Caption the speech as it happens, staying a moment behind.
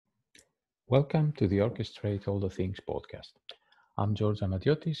Welcome to the Orchestrate All the Things podcast. I'm George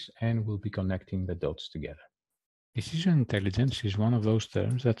Anadiotis and we'll be connecting the dots together. Decision intelligence is one of those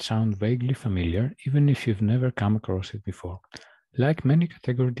terms that sound vaguely familiar even if you've never come across it before. Like many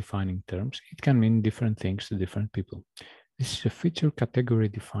category-defining terms, it can mean different things to different people. This is a feature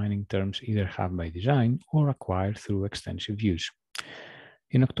category-defining terms either have by design or acquired through extensive use.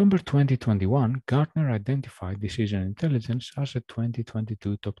 In October 2021, Gartner identified decision intelligence as a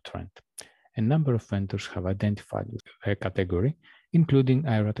 2022 top trend. A number of vendors have identified a category, including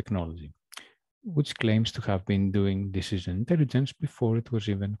Aera Technology, which claims to have been doing decision intelligence before it was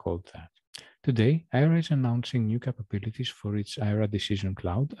even called that. Today, Aera is announcing new capabilities for its Aera Decision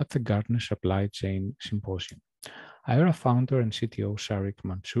Cloud at the Gartner Supply Chain Symposium. Aera founder and CTO Shariq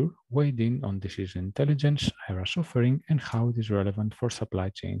Mansoor weighed in on decision intelligence, Aera's offering, and how it is relevant for supply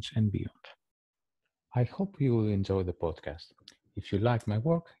chains and beyond. I hope you will enjoy the podcast. If you like my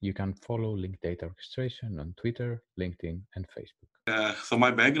work, you can follow Link Data Orchestration on Twitter, LinkedIn, and Facebook. So my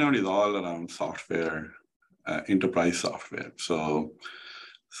background is all around software, enterprise software. So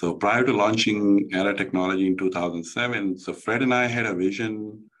prior to launching Aera Technology in 2007, so Fred and I had a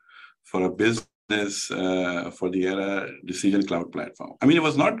vision for a business for the Aera Decision Cloud platform. I mean, it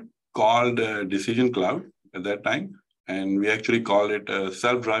was not called Decision Cloud at that time, and we actually called it a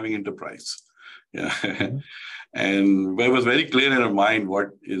self-driving enterprise. Yeah. Mm-hmm. And it was very clear in our mind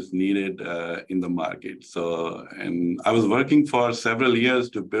what is needed in the market. So, and I was working for several years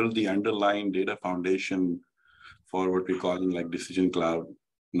to build the underlying data foundation for what we're calling like Decision Cloud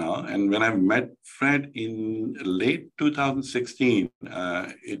now. And when I met Fred in late 2016,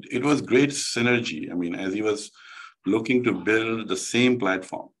 it was great synergy. I mean, as he was looking to build the same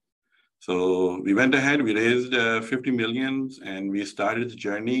platform. So we went ahead, we raised 50 million and we started the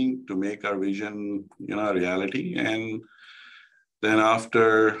journey to make our vision, a reality. And then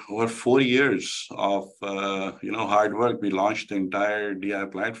after over 4 years of, hard work, we launched the entire DI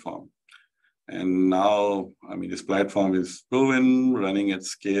platform. And now, I mean, this platform is proven, running at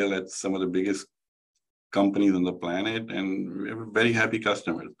scale at some of the biggest companies on the planet, and we have very happy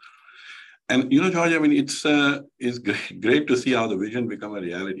customers. And, George, I mean, it's great to see how the vision become a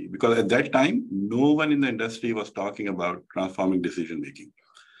reality, because at that time, no one in the industry was talking about transforming decision-making.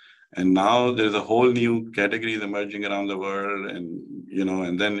 And now there's a whole new categories emerging around the world. And,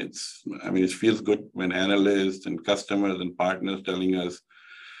 and then it feels good when analysts and customers and partners telling us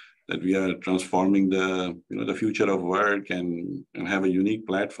that we are transforming the future of work and have a unique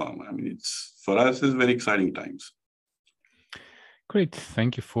platform. I mean, for us, it's very exciting times. Great,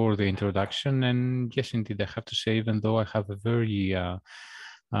 thank you for the introduction. And yes, indeed, I have to say, even though I have a very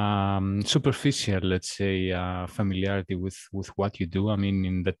superficial, let's say, familiarity with what you do, I mean,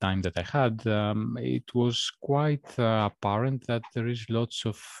 in the time that I had, it was quite apparent that there is lots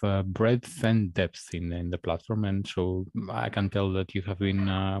of breadth and depth in the platform. And so I can tell that you have been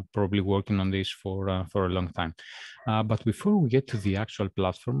probably working on this for a long time. But before we get to the actual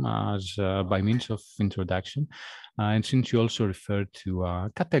platform, as by means of introduction, and since you also referred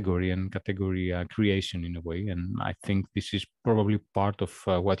to category and category creation in a way, and I think this is probably part of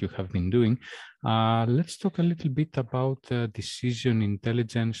what you have been doing, let's talk a little bit about decision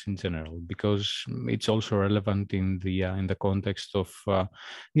intelligence in general, because it's also relevant in the context of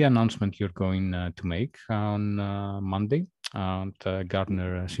the announcement you're going to make on Monday at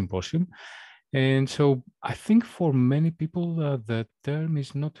Gartner Symposium. And so I think for many people, the term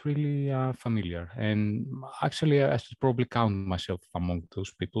is not really familiar. And actually, I should probably count myself among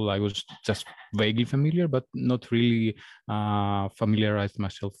those people. I was just vaguely familiar, but not really familiarized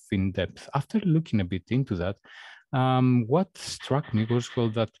myself in depth. After looking a bit into that, what struck me was, well,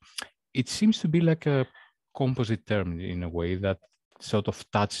 that it seems to be like a composite term in a way that sort of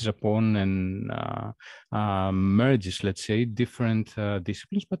touches upon and merges, let's say, different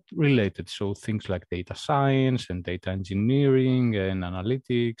disciplines, but related. So things like data science and data engineering and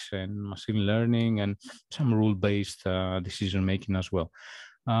analytics and machine learning and some rule-based decision-making as well.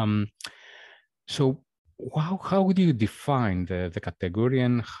 So how would you define the category,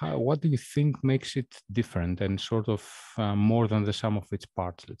 and what do you think makes it different and sort of more than the sum of its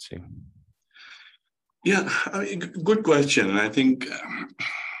parts, let's say? Yeah, I mean, good question. And I think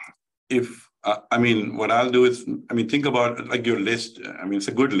what I'll do is, think about like your list. I mean, it's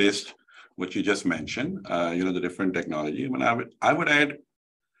a good list, what you just mentioned, the different technology. I would add,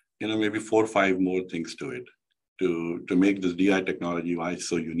 maybe 4 or 5 more things to it to make this DI technology why it's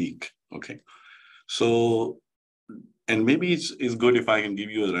so unique. Okay. So, and maybe it's good if I can give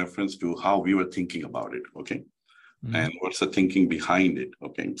you a reference to how we were thinking about it. Okay. Mm-hmm. And what's the thinking behind it.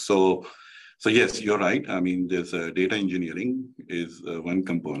 Okay. So So yes, you're right. I mean, there's data engineering is one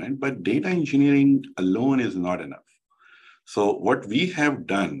component, but data engineering alone is not enough. So what we have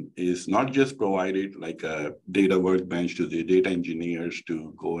done is not just provided like a data workbench to the data engineers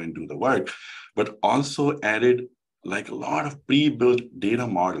to go and do the work, but also added like a lot of pre-built data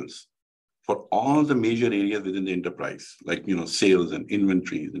models for all the major areas within the enterprise, like, sales and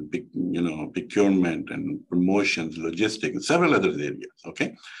inventories and, procurement and promotions, logistics, and several other areas,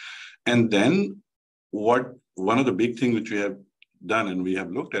 okay? And then one of the big things which we have done and we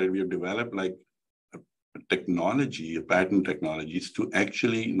have looked at it, we have developed like a technology, a pattern technologies to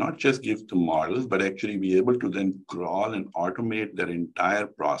actually not just give the models, but actually be able to then crawl and automate their entire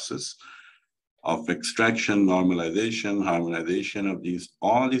process of extraction, normalization, harmonization of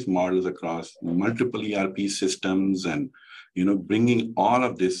all these models across multiple ERP systems and, bringing all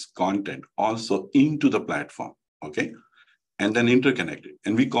of this content also into the platform, okay? And then interconnected.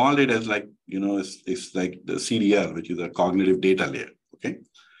 And we call it as like, it's like the CDL, which is a cognitive data layer, okay?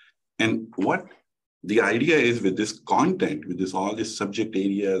 And what the idea is with this content, with all these subject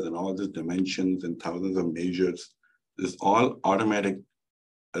areas and all these dimensions and thousands of measures, is all automatically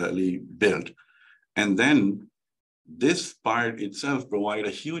built. And then this part itself provide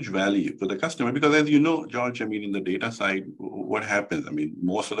a huge value for the customer because as you know, George, I mean, in the data side, what happens? I mean,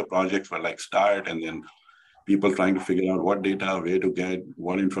 most of the projects were like start and then people trying to figure out what data, where to get,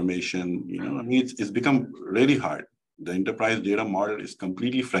 what information, I mean, it's become really hard. The enterprise data model is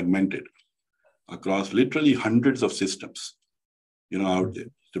completely fragmented across literally hundreds of systems, out there.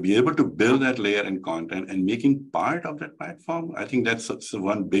 To be able to build that layer and content and making part of that platform, I think that's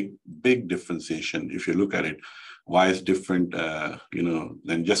one big differentiation. If you look at it, why it's different,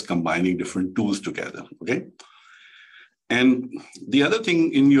 than just combining different tools together, okay? And the other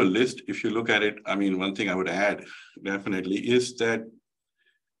thing in your list, if you look at it, I mean, one thing I would add definitely is that,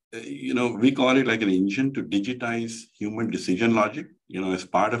 we call it like an engine to digitize human decision logic, as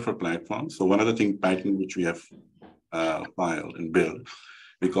part of our platform. So one of the things pattern which we have filed and built,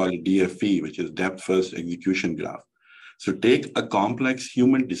 we call it DFE, which is depth first execution graph. So take a complex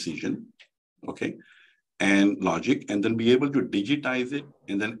human decision, okay, and logic, and then be able to digitize it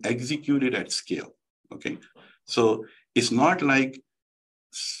and then execute it at scale, okay? So it's not like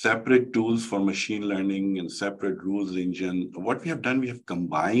separate tools for machine learning and separate rules engine. What we have done, we have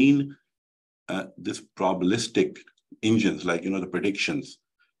combined this probabilistic engines, like, the predictions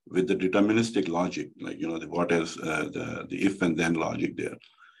with the deterministic logic, like, what is the if and then logic there.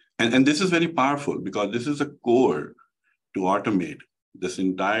 And this is very powerful because this is a core to automate this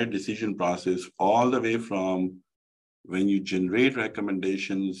entire decision process all the way from when you generate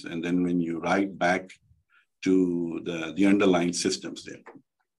recommendations and then when you write back to the underlying systems there.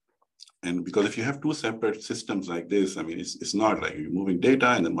 And because if you have two separate systems like this, I mean, it's not like you're moving data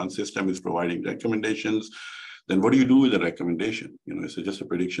and then one system is providing recommendations, then what do you do with the recommendation? It's just a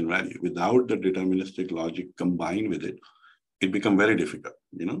prediction value. Without the deterministic logic combined with it, it becomes very difficult,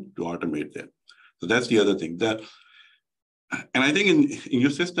 to automate that. So that's the other thing. And I think in your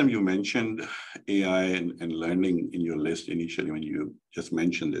system, you mentioned AI and learning in your list initially when you just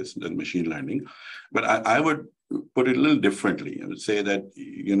mentioned this, the machine learning. But I would put it a little differently. I would say that,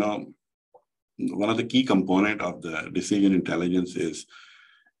 one of the key components of the decision intelligence is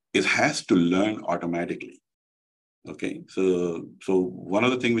it has to learn automatically. Okay, so one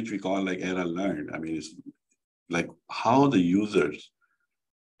of the things which we call like Aera Learn, I mean, is like how the users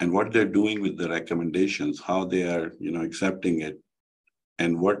and what they're doing with the recommendations, how they are, accepting it,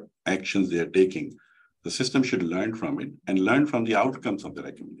 and what actions they are taking. The system should learn from it and learn from the outcomes of the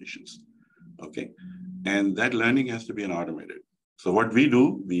recommendations. Okay, and that learning has to be automated. So what we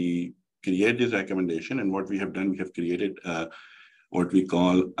do, we create this recommendation, and what we have done, we have created what we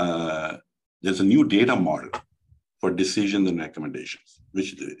call there's a new data model for decisions and recommendations,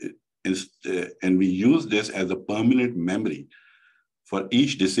 which is, and we use this as a permanent memory for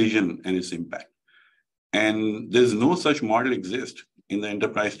each decision and its impact. And there's no such model exist in the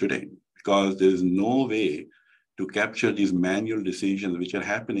enterprise today because there's no way to capture these manual decisions which are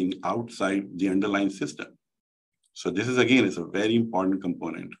happening outside the underlying system. So this is, again, it's a very important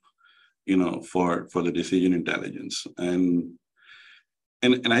component, for the decision intelligence. And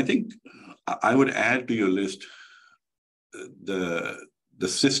I think I would add to your list the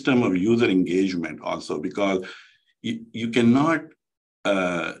system of user engagement also, because you cannot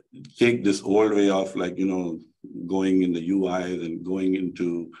take this old way of like, going in the UIs and going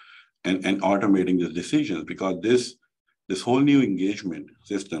into and automating the decisions, because this whole new engagement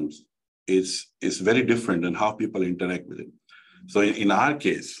systems is very different than how people interact with it. So in our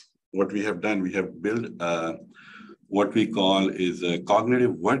case, what we have done, we have built what we call is a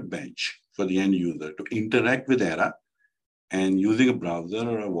cognitive workbench for the end user to interact with Aera and using a browser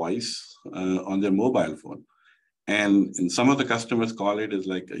or a voice on their mobile phone. And some of the customers call it as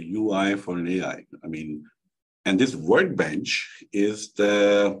like a UI for an AI. I mean, and this workbench is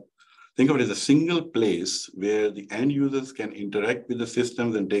think of it as a single place where the end users can interact with the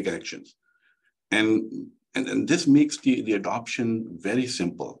systems and take actions. And this makes the adoption very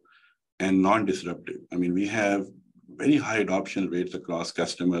simple and non-disruptive. I mean, we have very high adoption rates across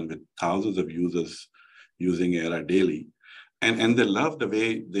customers with thousands of users using Aera daily. And they love the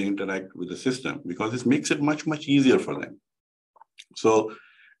way they interact with the system because this makes it much, much easier for them. So,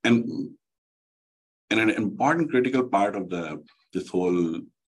 and an important critical part of this whole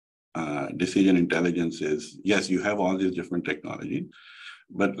decision intelligence is, yes, you have all these different technologies,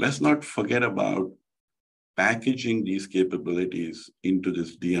 but let's not forget about packaging these capabilities into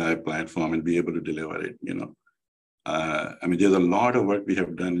this DI platform and be able to deliver it, I mean, there's a lot of work we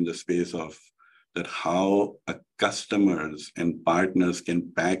have done in the space of that how customers and partners can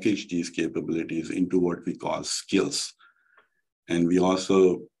package these capabilities into what we call skills. And we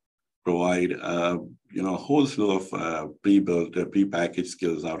also provide a whole slew of pre-built, pre-packaged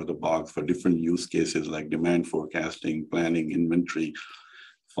skills out of the box for different use cases like demand forecasting, planning, inventory,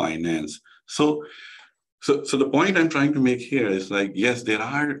 finance. So the point I'm trying to make here is like, yes, there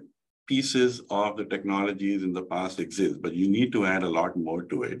are pieces of the technologies in the past exist, but you need to add a lot more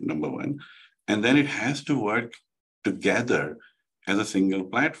to it, number one. And then it has to work together as a single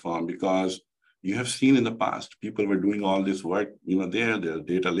platform because you have seen in the past, people were doing all this work, their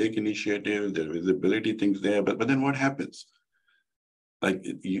data lake initiative, their visibility things there, but then what happens? Like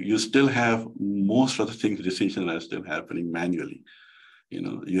you still have most of the things, decisions are still happening manually.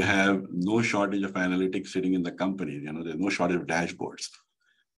 You have no shortage of analytics sitting in the company, there's no shortage of dashboards,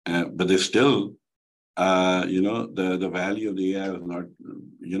 but there's still, the value of the AI is not,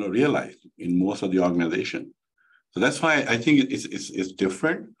 realized in most of the organization. So that's why I think it's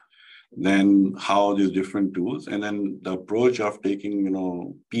different than how these different tools, and then the approach of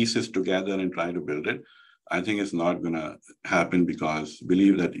taking, pieces together and trying to build it, I think it's not going to happen because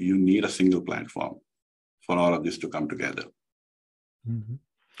believe that you need a single platform for all of this to come together. Mm-hmm.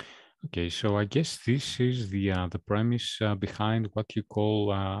 Okay, so I guess this is the premise behind what you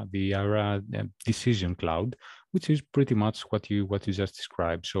call the Aera Decision Cloud, which is pretty much what you just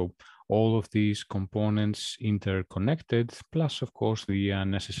described. So all of these components interconnected, plus of course the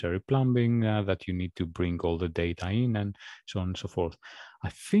necessary plumbing that you need to bring all the data in, and so on and so forth. I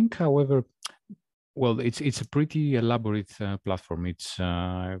think, however, well, it's a pretty elaborate platform. It's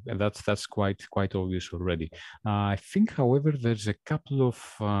that's quite obvious already. I think, however, there's a couple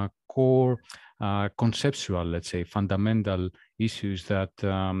of core conceptual, let's say, fundamental issues that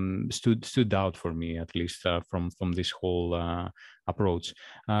stood out for me, at least from this whole approach,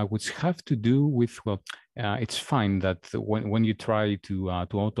 which have to do with, well, it's fine that when you try to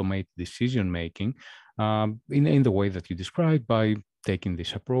automate decision making in the way that you described by taking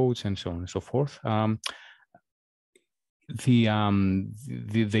this approach and so on and so forth.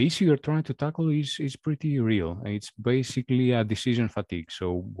 The issue you're trying to tackle is pretty real. It's basically a decision fatigue.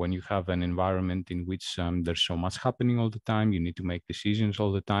 So when you have an environment in which there's so much happening all the time, you need to make decisions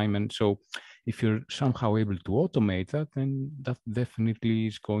all the time. And so if you're somehow able to automate that, then that definitely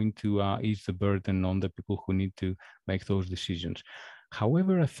is going to ease the burden on the people who need to make those decisions.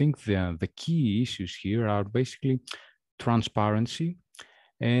 However, I think the key issues here are basically transparency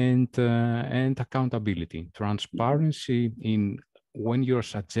and accountability. Transparency in when you're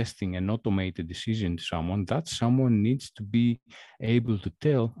suggesting an automated decision to someone, that someone needs to be able to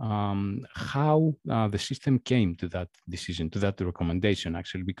tell how the system came to that decision, to that recommendation,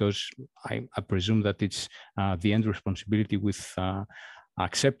 actually, because I presume that it's the end responsibility with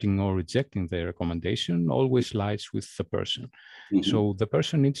accepting or rejecting the recommendation always lies with the person. Mm-hmm. So the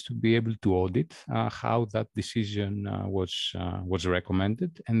person needs to be able to audit how that decision was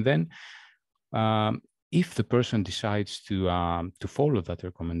recommended, and then if the person decides to follow that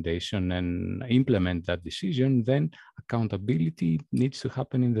recommendation and implement that decision, then accountability needs to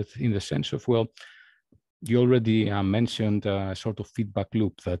happen in the sense of, well, you already mentioned a sort of feedback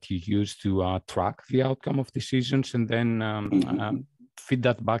loop that you use to track the outcome of decisions and then feed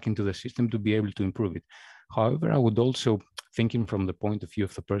that back into the system to be able to improve it. However, I would also, thinking from the point of view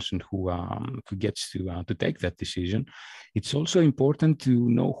of the person who gets to take that decision, it's also important to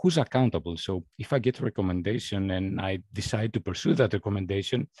know who's accountable. So if I get a recommendation and I decide to pursue that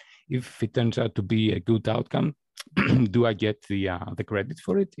recommendation, if it turns out to be a good outcome, do I get the credit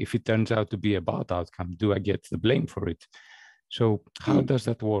for it? If it turns out to be a bad outcome, do I get the blame for it? So how does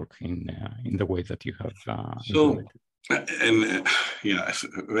that work in the way that you have implemented? And yeah, it's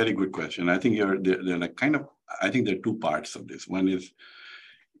a very good question. I think they're like kind of, I think there are two parts of this. One is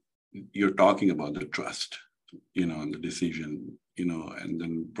you're talking about the trust, and the decision, and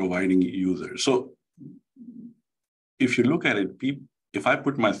then providing users. So if you look at it, if I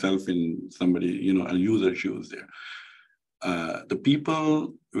put myself in somebody, a user shoes there, the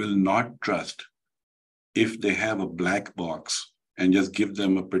people will not trust if they have a black box and just give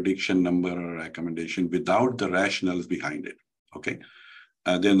them a prediction number or a recommendation without the rationales behind it. Okay,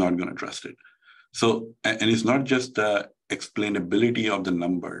 they're not going to trust it. So, and it's not just the explainability of the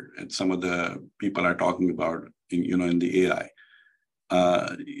number, and some of the people are talking about in the AI.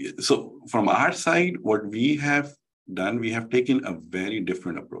 So from our side, what we have done, we have taken a very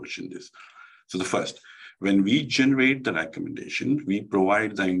different approach in this. So the first, when we generate the recommendation, we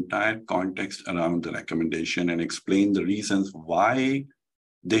provide the entire context around the recommendation and explain the reasons why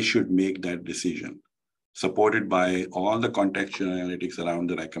they should make that decision, supported by all the contextual analytics around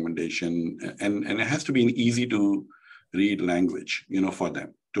the recommendation. And it has to be an easy to read language, for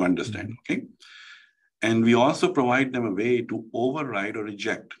them to understand, okay? And we also provide them a way to override or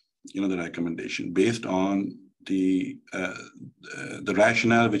reject, the recommendation based on the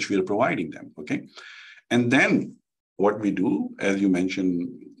rationale which we are providing them, okay? And then what we do, as you mentioned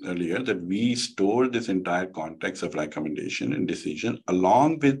earlier, that we store this entire context of recommendation and decision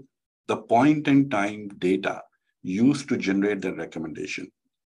along with the point in time data used to generate that recommendation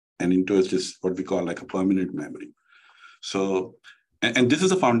and into this, what we call like a permanent memory. So, and this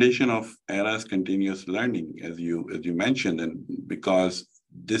is the foundation of Aera's continuous learning, as you mentioned, and because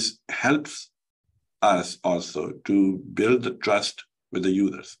this helps us also to build the trust with the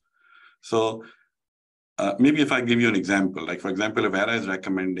users. So maybe if I give you an example, like for example, if Aera is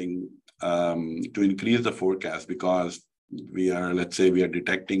recommending to increase the forecast because let's say we are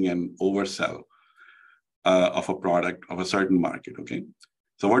detecting an oversell of a product of a certain market, okay?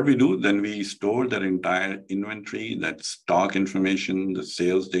 So what we do, then we store that entire inventory, that stock information, the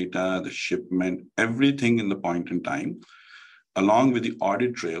sales data, the shipment, everything in the point in time, along with the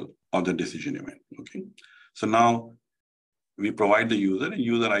audit trail of the decision event, okay? So now we provide the user, and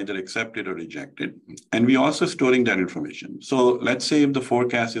user either accept it or reject it. And we also storing that information. So let's say if the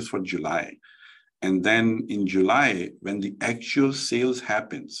forecast is for July, and then in July, when the actual sales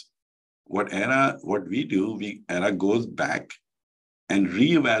happens, what we do, Aera goes back and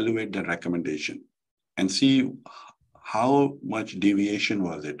reevaluate the recommendation and see how much deviation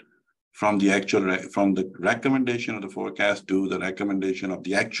was it from the recommendation of the forecast to the recommendation of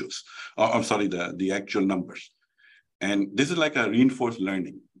the actuals, the actual numbers. And this is like a reinforced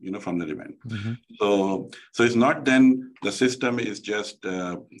learning, from the event. Mm-hmm. So it's not then the system is just,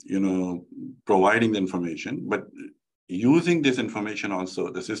 providing the information, but using this information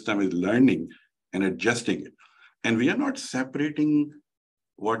also, the system is learning and adjusting it. And we are not separating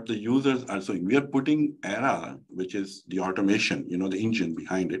what the users are doing. We are putting Aera, which is the automation, the engine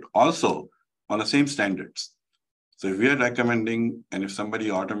behind it, also on the same standards. So if we are recommending, and if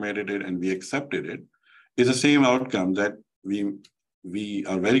somebody automated it and we accepted it, it's the same outcome that we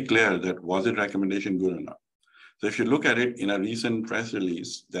are very clear that was it recommendation good or not. So if you look at it in a recent press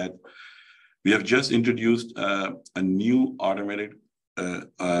release that we have just introduced a new automated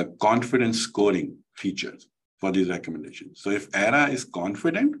confidence scoring features for these recommendations. So if Aera is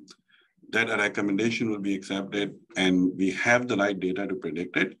confident that a recommendation will be accepted and we have the right data to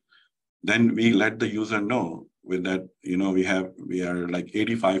predict it, then we let the user know with that, we are like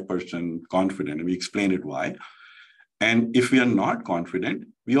 85% confident, and we explain it why. And if we are not confident,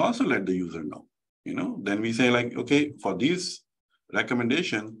 we also let the user know, then we say like, okay, for these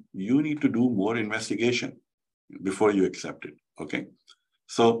recommendation, you need to do more investigation before you accept it, okay?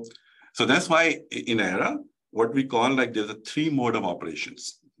 So that's why in Aera, what we call like there's a 3 mode of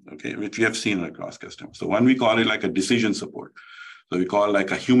operations, okay, which we have seen across customers. So one, we call it like a decision support. So we call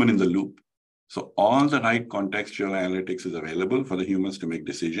like a human in the loop. So all the right contextual analytics is available for the humans to make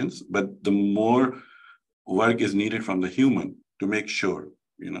decisions, but the more work is needed from the human to make sure,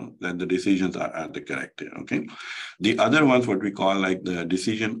 that the decisions are the correct, okay? The other ones, what we call like the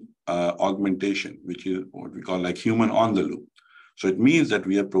decision augmentation, which is what we call like human on the loop. So it means that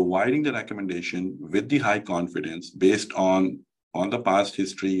we are providing the recommendation with the high confidence based on the past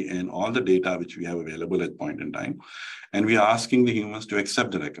history and all the data which we have available at point in time. And we are asking the humans to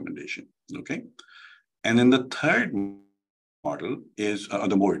accept the recommendation, okay? And then the third model is,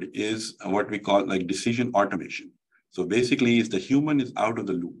 the mode is what we call like decision automation. So basically, is the human is out of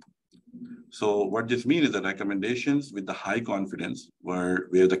the loop. So what this means is the recommendations with the high confidence where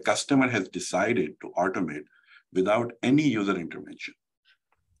the customer has decided to automate without any user intervention.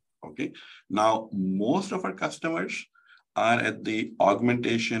 Okay. Now, most of our customers are at the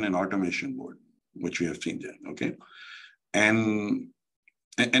augmentation and automation mode, which we have seen there. Okay. And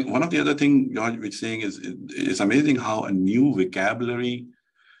one of the other things George was saying is it's amazing how a new vocabulary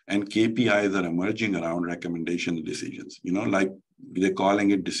and KPIs are emerging around recommendation decisions. Like they're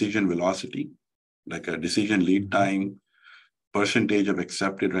calling it decision velocity, like a decision lead time, percentage of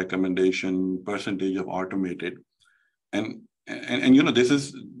accepted recommendation, percentage of automated. And this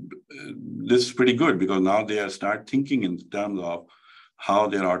is pretty good because now they start thinking in terms of how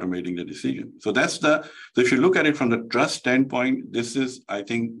they're automating the decision. So so if you look at it from the trust standpoint, this is, I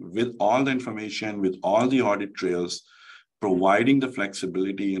think, with all the information, with all the audit trails, providing the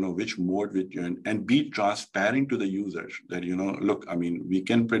flexibility, which mode which you're in, and be transparent to the users that, look, I mean, we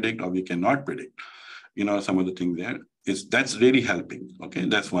can predict or we cannot predict, some of the things there. That's really helping. Okay,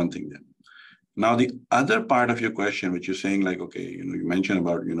 that's one thing there. Now, the other part of your question, which you're saying, like, okay, you mentioned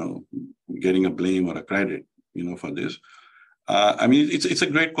about, getting a blame or a credit, for this. I mean, it's a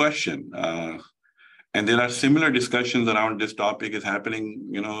great question. And there are similar discussions around this topic is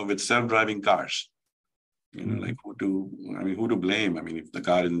happening, with self-driving cars. Like who to blame? I mean, if the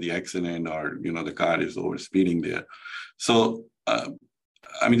car is in the accident or, the car is over speeding there. So,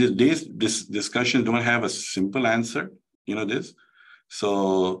 I mean, this discussion don't have a simple answer, this.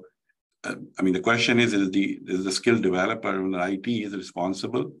 So, I mean, the question is the skill developer in IT is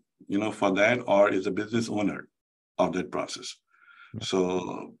responsible, for that, or is the business owner of that process? Yeah.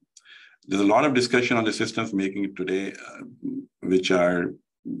 So there's a lot of discussion on the systems making it today, which are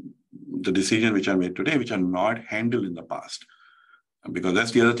the decisions which are made today, which are not handled in the past. Because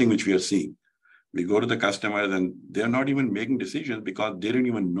that's the other thing which we are seeing. We go to the customers and they're not even making decisions because they didn't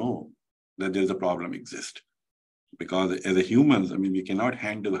even know that there's a problem exists. Because as a humans, I mean, we cannot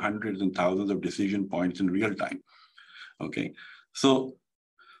handle hundreds and thousands of decision points in real time. Okay. So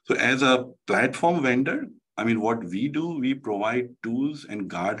as a platform vendor, I mean, what we do, we provide tools and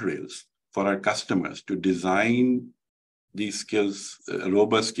guardrails for our customers to design these skills,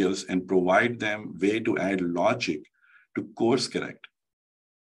 robust skills, and provide them way to add logic to course correct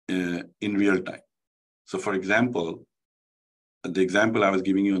in real time. So for example, the example I was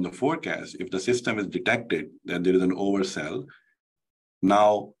giving you on the forecast, if the system is detected that there is an oversell,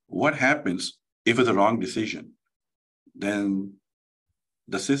 now what happens if it's a wrong decision? Then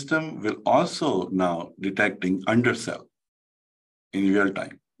the system will also now detecting undersell in real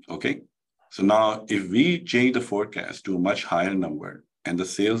time, okay? So now if we change the forecast to a much higher number and the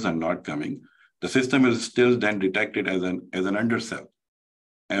sales are not coming, the system will still then detect it as an undersell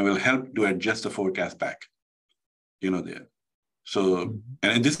and will help to adjust the forecast back, there. So,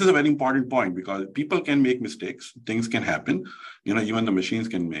 and this is a very important point because people can make mistakes, things can happen, even the machines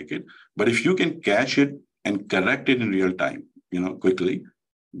can make it. But if you can catch it and correct it in real time, quickly,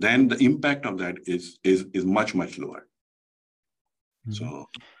 then the impact of that is much, much lower. So,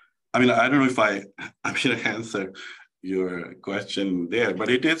 I mean, I don't know if I answer your question there, but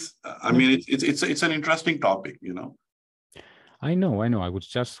it is, I mean, it's an interesting topic, I know. I was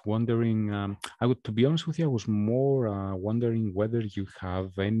just wondering, to be honest with you, I was more wondering whether you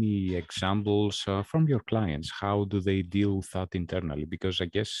have any examples from your clients. How do they deal with that internally? Because I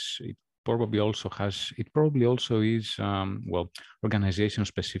guess it probably also is, organization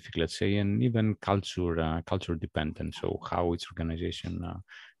specific, let's say, and even culture dependent. So how each organization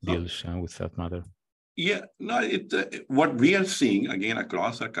deals with that matter. Yeah, no, what we are seeing, again,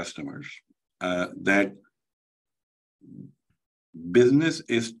 across our customers, that business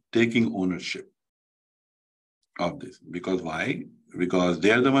is taking ownership of this. Because why? Because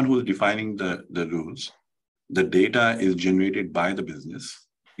they're the one who's defining the rules. The data is generated by the business,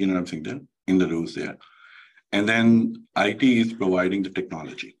 what I'm saying there, in the rules there. And then IT is providing the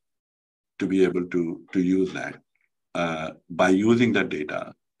technology to be able to use that by using that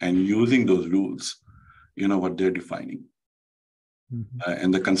data and using those rules, what they're defining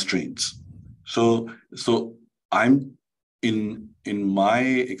and the constraints. So I'm in my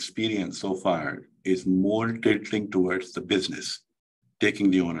experience so far is more tilting towards the business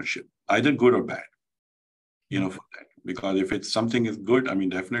taking the ownership, either good or bad, for that. Because if it's something is good, I mean,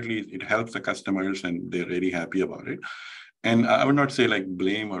 definitely it helps the customers and they're really happy about it. And I would not say like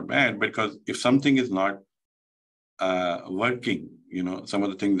blame or bad, because if something is not working, some of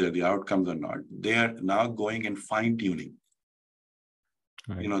the things that the outcomes are not, they are now going and fine tuning.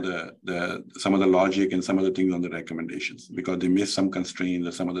 Right. Some of the logic and some of the things on the recommendations because they miss some constraints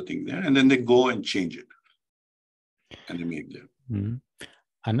or some of the things there, and then they go and change it, and they make them.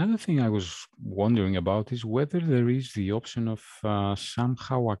 Another thing I was wondering about is whether there is the option of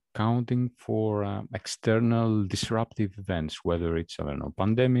somehow accounting for external disruptive events, whether it's, I don't know,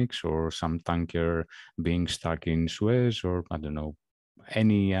 pandemics or some tanker being stuck in Suez, or I don't know,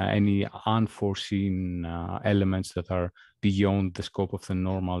 any unforeseen elements that are beyond the scope of the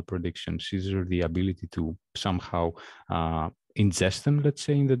normal predictions. Is there the ability to somehow ingest them, let's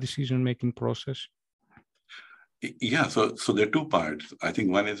say, in the decision-making process? Yeah, so there are two parts. I think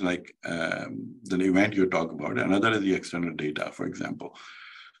one is like the event you talk about. Another is the external data, for example.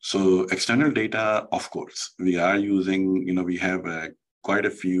 So external data, of course, we are using, we have quite a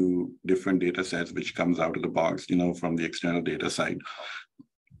few different data sets which comes out of the box, from the external data side.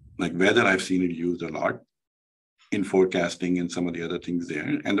 Like weather, I've seen it used a lot in forecasting and some of the other things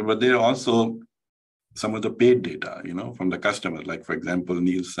there. But there are also some of the paid data, from the customers, like for example,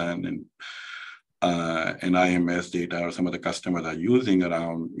 Nielsen and IMS data, or some of the customers are using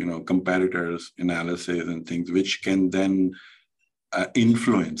around, competitors analysis and things, which can then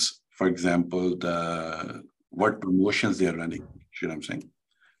influence, for example, what promotions they're running. You know what I'm saying?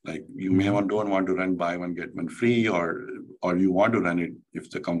 Like you may don't want to run buy one get one free, or you want to run it if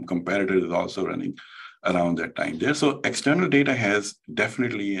the competitor is also running around that time there. So external data has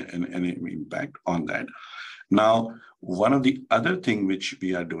definitely an impact on that. Now, one of the other thing which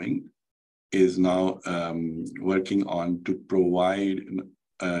we are doing is now working on to provide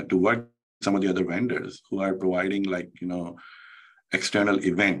to work with some of the other vendors who are providing external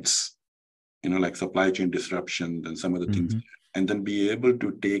events, like supply chain disruptions and some of the things, and then be able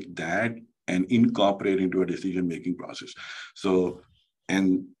to take that and incorporate into a decision-making process. So,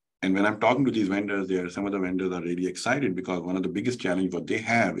 and when I'm talking to these vendors, some of the vendors are really excited, because one of the biggest challenges what they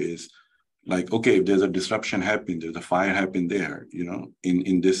have is like, okay, if there's a disruption happen, there's a fire happen there,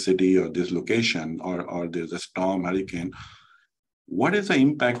 in this city or this location, or there's a storm, hurricane, what is the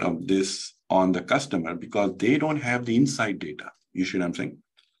impact of this on the customer? Because they don't have the inside data. You see what I'm saying?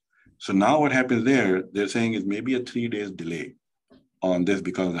 So now what happens there, they're saying is maybe a 3 days delay on this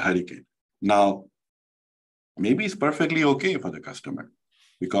because of the hurricane. Now, maybe it's perfectly okay for the customer,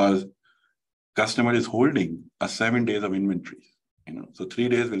 because customer is holding a 7 days of inventory. So 3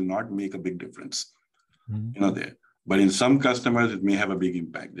 days will not make a big difference, there. But in some customers, it may have a big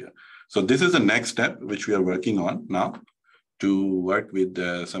impact there. So this is the next step, which we are working on now, to work with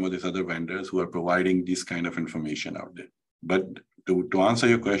some of these other vendors who are providing this kind of information out there. But to answer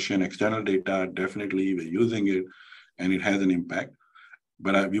your question, external data, definitely we're using it, and it has an impact.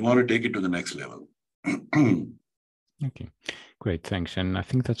 But we want to take it to the next level. Okay, great, thanks. And I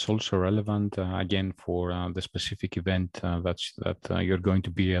think that's also relevant again for the specific event that you're going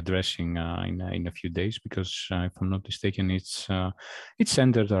to be addressing in a few days, because if I'm not mistaken, it's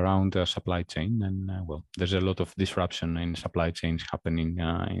centered around supply chain, and well, there's a lot of disruption in supply chains happening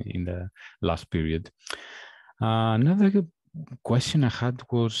in the last period. Another question I had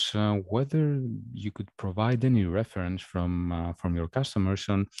was whether you could provide any reference from your customers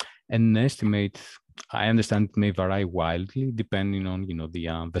on an estimate. I understand it may vary wildly depending on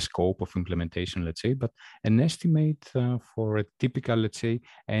the scope of implementation, let's say, but an estimate for a typical, let's say,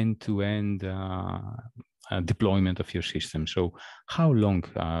 end-to-end deployment of your system. So how long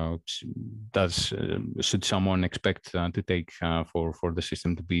should someone expect to take for the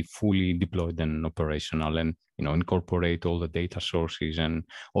system to be fully deployed and operational, and incorporate all the data sources and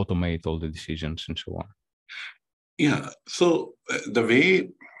automate all the decisions and so on? Yeah. So the way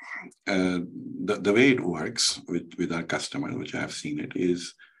it works with our customers, which I have seen it,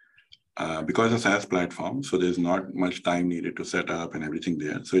 is because it's a SaaS platform, so there's not much time needed to set up and everything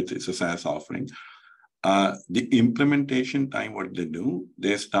there. So it's a SaaS offering. The implementation time, what they do,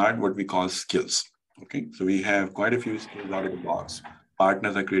 they start what we call skills. Okay, so we have quite a few skills out of the box.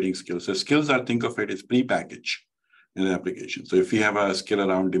 Partners are creating skills. So skills think of it as pre-package in the application. So if you have a skill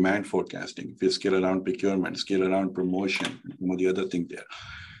around demand forecasting, if you have a skill around procurement, skill around promotion, some of the other thing there.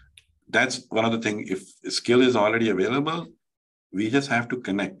 That's one of the things. If a skill is already available, we just have to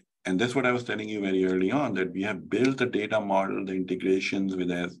connect. And that's what I was telling you very early on, that we have built the data model, the integrations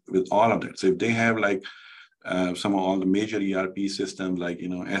with all of that. So if they have like some of all the major ERP systems like,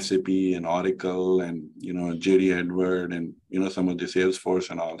 SAP and Oracle and, JD Edward and, some of the Salesforce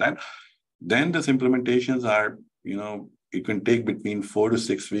and all that, then these implementations are, it can take between 4 to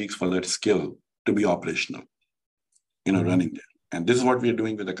 6 weeks for that skill to be operational, running there. And this is what we're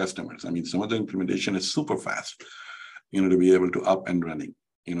doing with the customers. I mean, some of the implementation is super fast, to be able to up and running,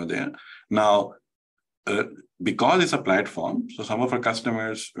 there. Now, because it's a platform, so some of our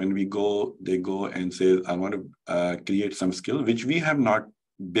customers, when they go and say, I want to create some skill, which we have not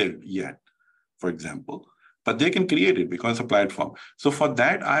built yet, for example. but they can create it because it's a platform. So for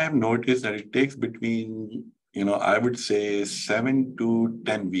that, I have noticed that it takes between, I would say 7 to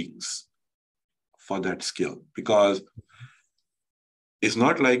 10 weeks for that skill, because it's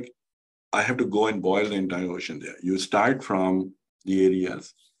not like I have to go and boil the entire ocean there. You start from the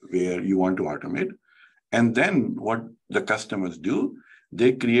areas where you want to automate. And then what the customers do,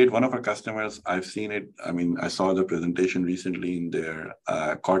 they create, one of our customers, I've seen it. I mean, I saw the presentation recently in their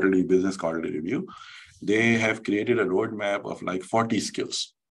quarterly review. They have created a roadmap of like 40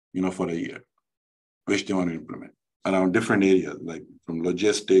 skills, for a year, which they want to implement around different areas, like from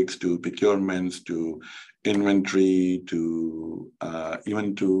logistics to procurements to inventory to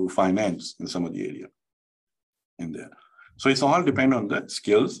even to finance in some of the area in there. So it's all depend on the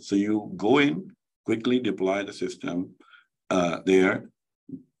skills. So you go in, quickly deploy the system there,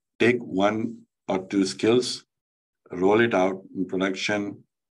 take 1 or 2 skills, roll it out in production,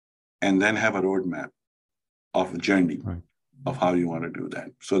 and then have a roadmap of a journey of how you want to do that.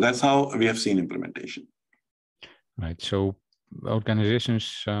 So that's how we have seen implementation. Right. So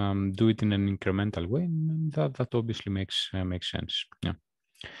organizations do it in an incremental way, and that obviously makes sense. Yeah.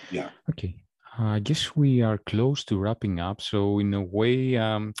 Yeah. Okay. I guess we are close to wrapping up. So in a way,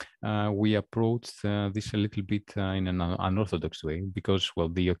 we approached this a little bit in an unorthodox way, because, well,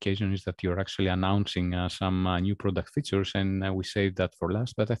 the occasion is that you're actually announcing some new product features, and we saved that for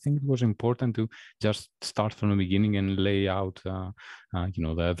last. But I think it was important to just start from the beginning and lay out,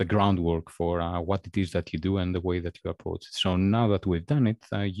 the groundwork for what it is that you do and the way that you approach it. So now that we've done it,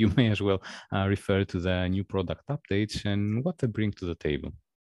 you may as well refer to the new product updates and what they bring to the table.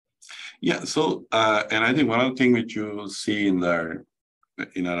 Yeah. So, and I think one of the things which you see in our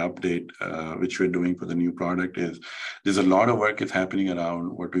update, which we're doing for the new product, is there's a lot of work is happening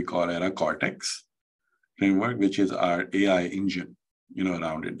around what we call Aera Cortex framework, which is our AI engine,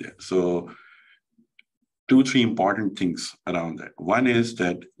 around it there. So 2, 3 important things around that. One is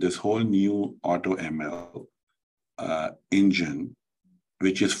that this whole new auto ML engine,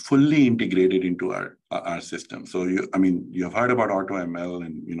 which is fully integrated into our system. So you have heard about auto ML,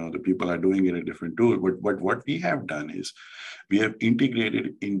 and the people are doing it in different tools. But what we have done is we have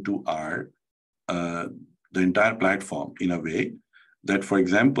integrated into our the entire platform in a way that, for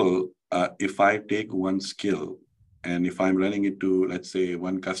example, if I take one skill and if I'm running it to, let's say,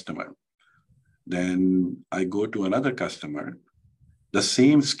 one customer, then I go to another customer, the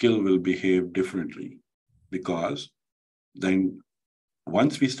same skill will behave differently, because then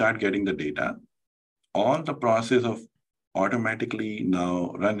once we start getting the data, all the process of automatically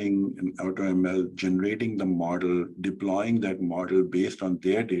now running an AutoML, generating the model, deploying that model based on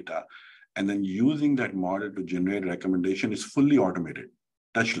their data, and then using that model to generate recommendation is fully automated,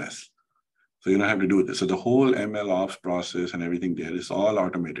 touchless. So you don't have to do this. So the whole ML ops process and everything there is all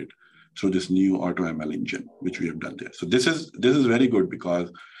automated through this new AutoML engine, which we have done there. So this is very good,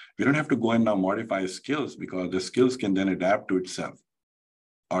 because we don't have to go and now modify skills, because the skills can then adapt to itself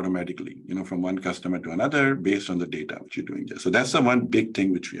automatically, from one customer to another based on the data which you're doing there. So that's the one big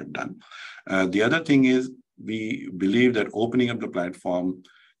thing which we have done. The other thing is we believe that opening up the platform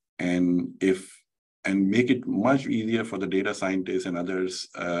and make it much easier for the data scientists and others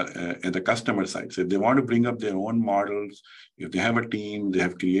at the customer side. So if they want to bring up their own models, if they have a team, they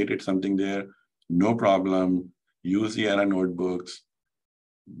have created something there, no problem. Use the Aera notebooks,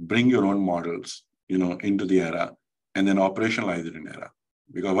 bring your own models, into the Aera, and then operationalize it in Aera.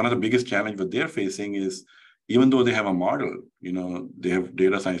 Because one of the biggest challenges that they're facing is, even though they have a model, they have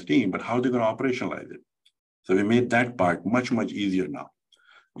data science team, but how are they going to operationalize it? So we made that part much, much easier now,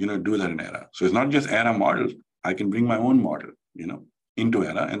 do that in Aera. So it's not just Aera model. I can bring my own model, into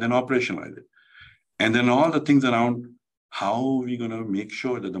Aera and then operationalize it. And then all the things around how are we going to make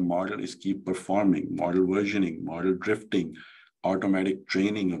sure that the model is keep performing, model versioning, model drifting, automatic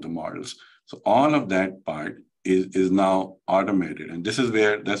training of the models. So all of that part is now automated, and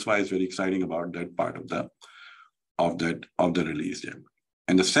that's why it's very exciting about that part of the release there.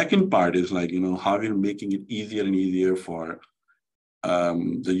 And the second part is like, how we're making it easier and easier for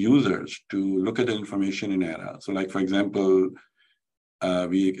the users to look at the information in Aera. So, like, for example,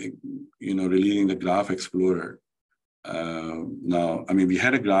 we releasing the Graph Explorer. Now, we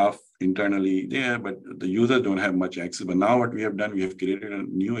had a graph internally there, but the users don't have much access. But now what we have done, we have created a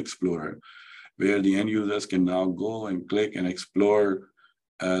new Explorer where the end users can now go and click and explore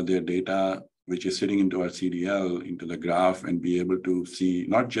their data, which is sitting into our CDL, into the graph, and be able to see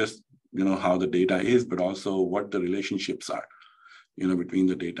not just, how the data is, but also what the relationships are, between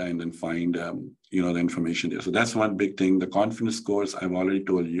the data, and then find, the information there. So that's one big thing. The confidence scores, I've already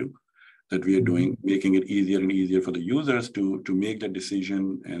told you that we are doing, making it easier and easier for the users to make the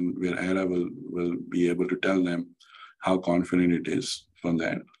decision, and where Aera will be able to tell them how confident it is from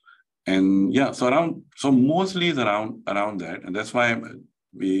that. And yeah, so mostly is around that, and that's why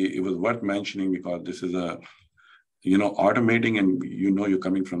it was worth mentioning, because this is a automating, and you're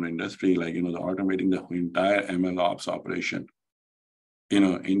coming from the industry, like the automating the entire ML ops operation,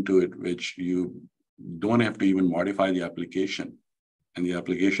 into it, which you don't have to even modify the application, and the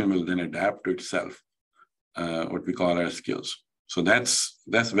application will then adapt to itself, what we call our skills. So that's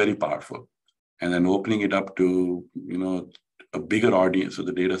very powerful. And then opening it up to a bigger audience of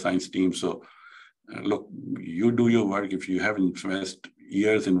the data science team. So look, you do your work. If you haven't invested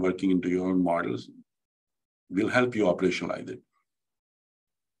years in working into your own models, we'll help you operationalize it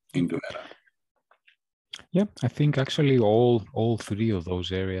into Aera. Yeah, I think actually all three of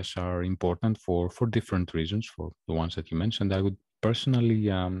those areas are important for different reasons. For the ones that you mentioned, I would personally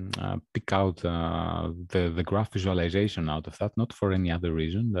pick out the graph visualization out of that, not for any other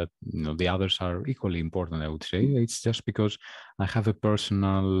reason. That the others are equally important, I would say. It's just because I have a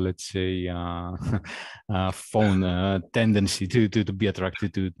personal, let's say, phone tendency to be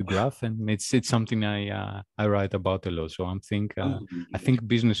attracted to the graph, and it's something I write about a lot. So I think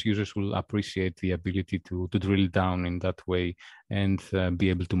business users will appreciate the ability to drill down in that way and be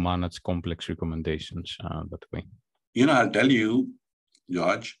able to manage complex recommendations that way. I'll tell you,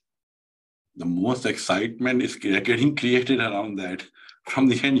 George, the most excitement is getting created around that from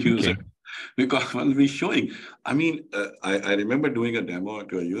the end user. Okay. Because when we're showing, I remember doing a demo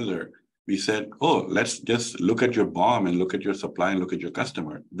to a user. We said, oh, let's just look at your BOM and look at your supply and look at your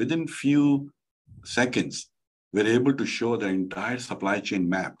customer. Within few seconds, we're able to show the entire supply chain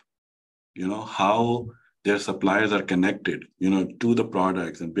map, how their suppliers are connected, to the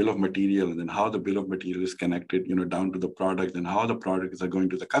products and bill of material, and then how the bill of material is connected, down to the product, and how the products are going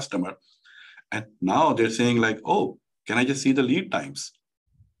to the customer. And now they're saying like, oh, can I just see the lead times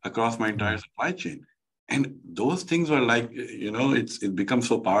across my entire supply chain? And those things were like, it becomes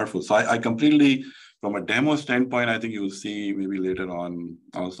so powerful. So I completely, from a demo standpoint, I think you'll see maybe later on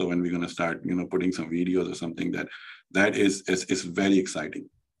also when we're going to start, putting some videos or something that is very exciting.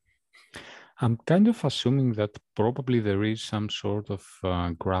 I'm kind of assuming that probably there is some sort of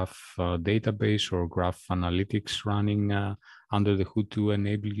graph database or graph analytics running under the hood to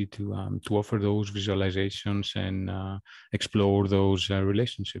enable you to offer those visualizations and explore those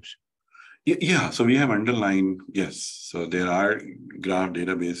relationships. Yeah, so we have underlying, yes. So there are graph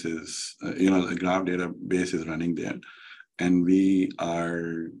databases, the graph database is running there. And we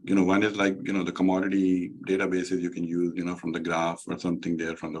are, one is like, the commodity databases you can use, from the graph or something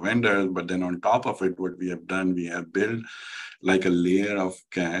there from the vendors. But then on top of it, what we have done, we have built like a layer of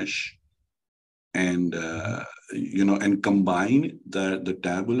cache and, and combine the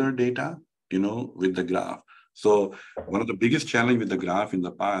tabular data, with the graph. So one of the biggest challenge with the graph in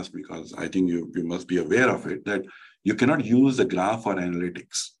the past, because I think you must be aware of it, that you cannot use the graph for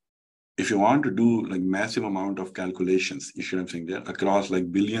analytics. If you want to do like massive amount of calculations, you should have seen there across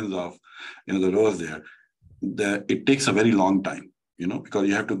like billions of, the rows there, it takes a very long time, because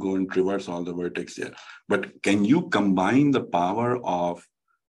you have to go and traverse all the vertex there. But can you combine the power of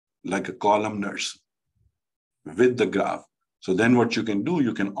like a columnars with the graph? So then what you can do,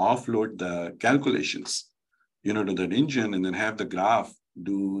 you can offload the calculations, to that engine, and then have the graph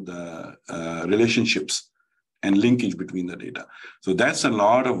do the relationships and linkage between the data. So that's a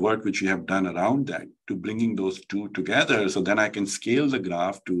lot of work which we have done around that to bringing those two together. So then I can scale the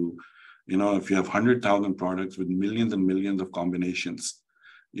graph to, if you have 100,000 products with millions and millions of combinations,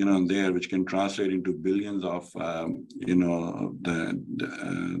 there, which can translate into billions of, the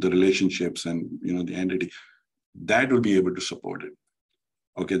relationships and, the entity, that will be able to support it.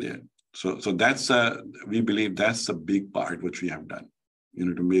 Okay, there. So that's, we believe that's a big part which we have done.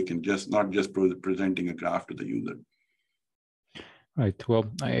 To make it not just presenting a graph to the user. Right.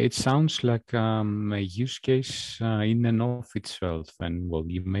 Well, it sounds like a use case in and of itself, and well,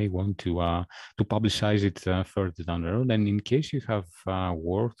 you may want to publicize it further down the road. And in case you have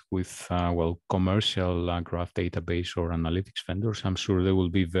worked with commercial graph database or analytics vendors, I'm sure they will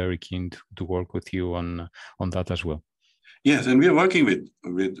be very keen to work with you on that as well. Yes, and we're working with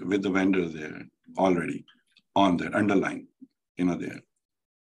the vendors there already on that underlying, there.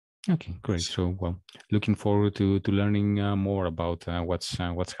 Okay, great. So, well, looking forward to learning more about what's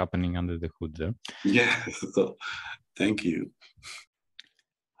happening under the hood there. Yeah, so thank you.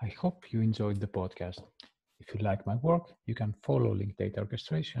 I hope you enjoyed the podcast. If you like my work, you can follow Link Data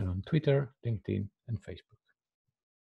Orchestration on Twitter, LinkedIn, and Facebook.